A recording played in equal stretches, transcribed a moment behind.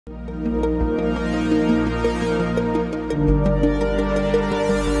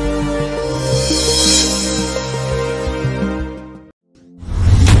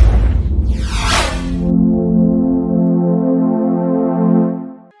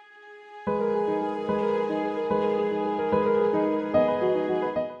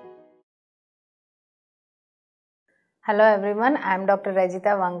Hello everyone, I am Dr.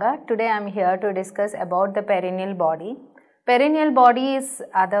 Rajita Vanga. Today I am here to discuss about the perineal body. Perineal body is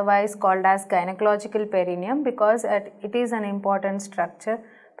otherwise called as gynecological perineum because it is an important structure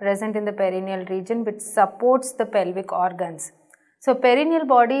present in the perineal region which supports the pelvic organs. So perineal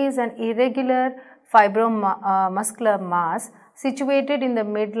body is an irregular fibromuscular mass situated in the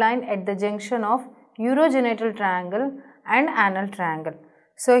midline at the junction of urogenital triangle and anal triangle.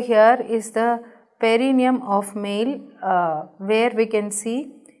 So here is the perineum of male where we can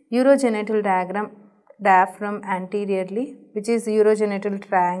see urogenital diaphragm anteriorly, which is urogenital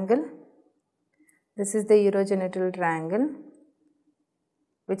triangle. This is the urogenital triangle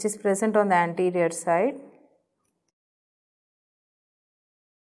which is present on the anterior side.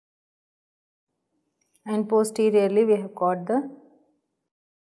 And posteriorly we have got the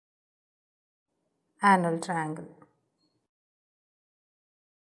anal triangle.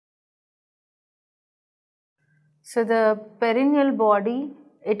 So the perineal body,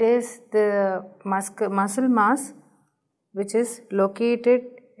 it is the muscle mass which is located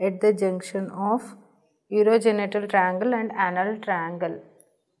at the junction of urogenital triangle and anal triangle.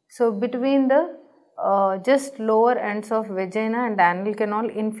 So between the just lower ends of vagina and anal canal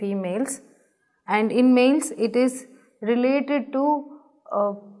in females, and in males it is related to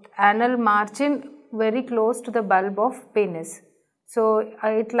anal margin very close to the bulb of penis. So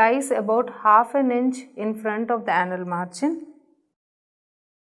it lies about half an inch in front of the anal margin.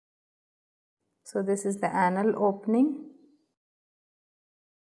 So this is the anal opening.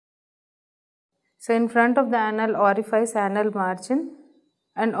 So in front of the anal orifice, anal margin,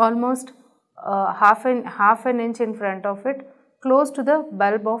 and almost half an inch in front of it, close to the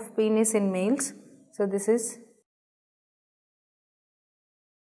bulb of penis in males. So this is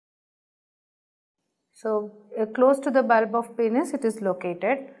close to the bulb of penis it is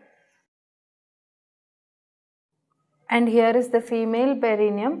located. And here is the female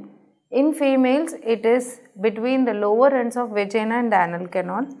perineum. In females it is between the lower ends of vagina and the anal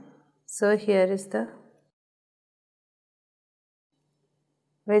canal. So here is the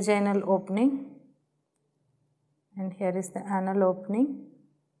vaginal opening and here is the anal opening.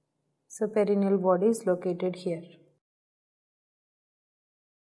 So perineal body is located here.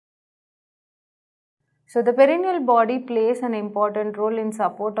 So the perineal body plays an important role in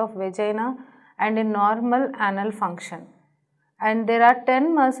support of vagina and in normal anal function. And there are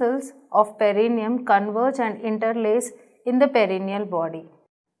 10 muscles of perineum converge and interlace in the perineal body.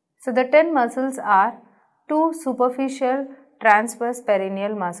 So the 10 muscles are 2 superficial transverse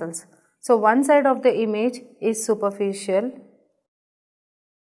perineal muscles. So one side of the image is superficial,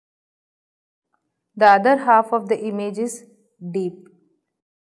 the other half of the image is deep.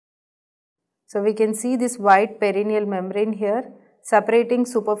 So we can see this white perineal membrane here separating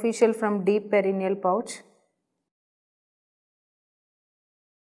superficial from deep perineal pouch.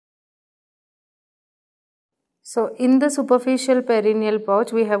 So in the superficial perineal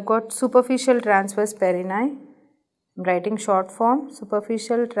pouch we have got superficial transverse perineal. I am writing short form,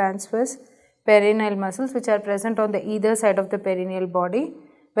 superficial transverse perineal muscles which are present on the either side of the perineal body,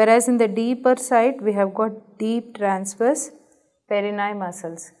 whereas in the deeper side we have got deep transverse perineal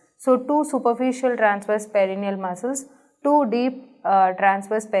muscles. So 2 superficial transverse perineal muscles, 2 deep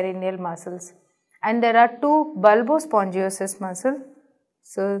transverse perineal muscles, and there are 2 bulbospongiosus muscle.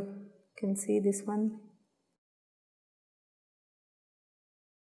 So you can see this one.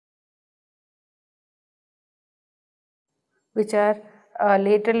 Which are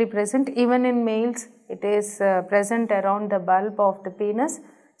laterally present. Even in males it is present around the bulb of the penis.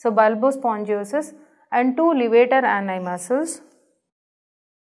 So bulbospongiosus, and 2 levator ani muscles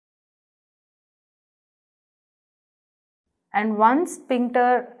and 1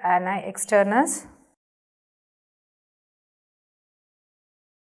 sphincter ani externus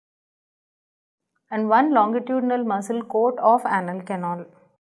and 1 longitudinal muscle coat of anal canal.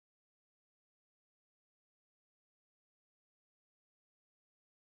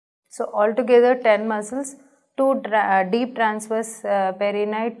 So altogether 10 muscles, 2 deep transverse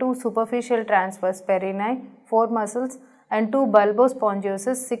perineal, 2 superficial transverse perineal, 4 muscles, and 2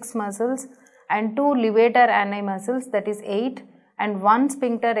 bulbospongiosus, 6 muscles, and 2 levator ani muscles, that is 8, and 1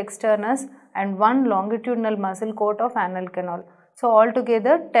 sphincter externus and 1 longitudinal muscle coat of anal canal. So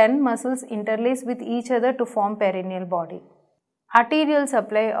altogether 10 muscles interlace with each other to form perineal body. Arterial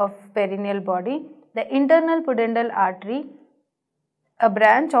supply of perineal body. The internal pudendal artery, a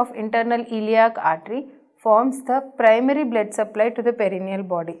branch of internal iliac artery, forms the primary blood supply to the perineal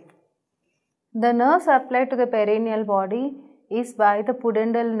body. The nerve supply to the perineal body is by the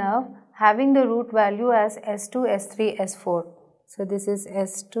pudendal nerve having the root value as S2, S3, S4. So, this is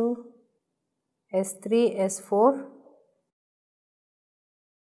S2, S3, S4.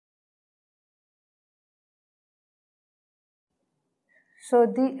 So,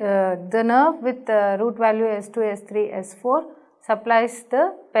 the nerve with root value S2, S3, S4 supplies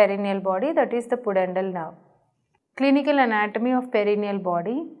the perineal body, that is the pudendal nerve. Clinical anatomy of perineal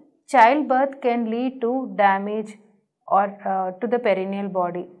body. Childbirth can lead to damage or to the perineal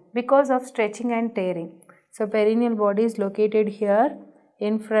body because of stretching and tearing. So, perineal body is located here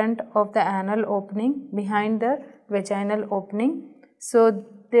in front of the anal opening, behind the vaginal opening. So,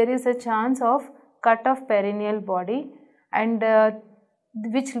 there is a chance of cut of perineal body, and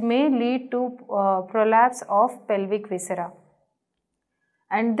which may lead to prolapse of pelvic viscera,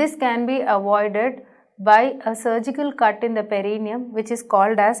 and this can be avoided by a surgical cut in the perineum, which is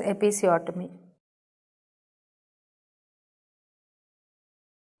called as episiotomy.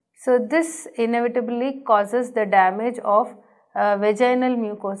 So, this inevitably causes the damage of vaginal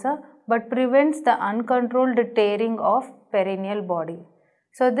mucosa, but prevents the uncontrolled tearing of perineal body.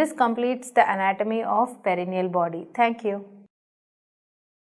 So, this completes the anatomy of perineal body. Thank you.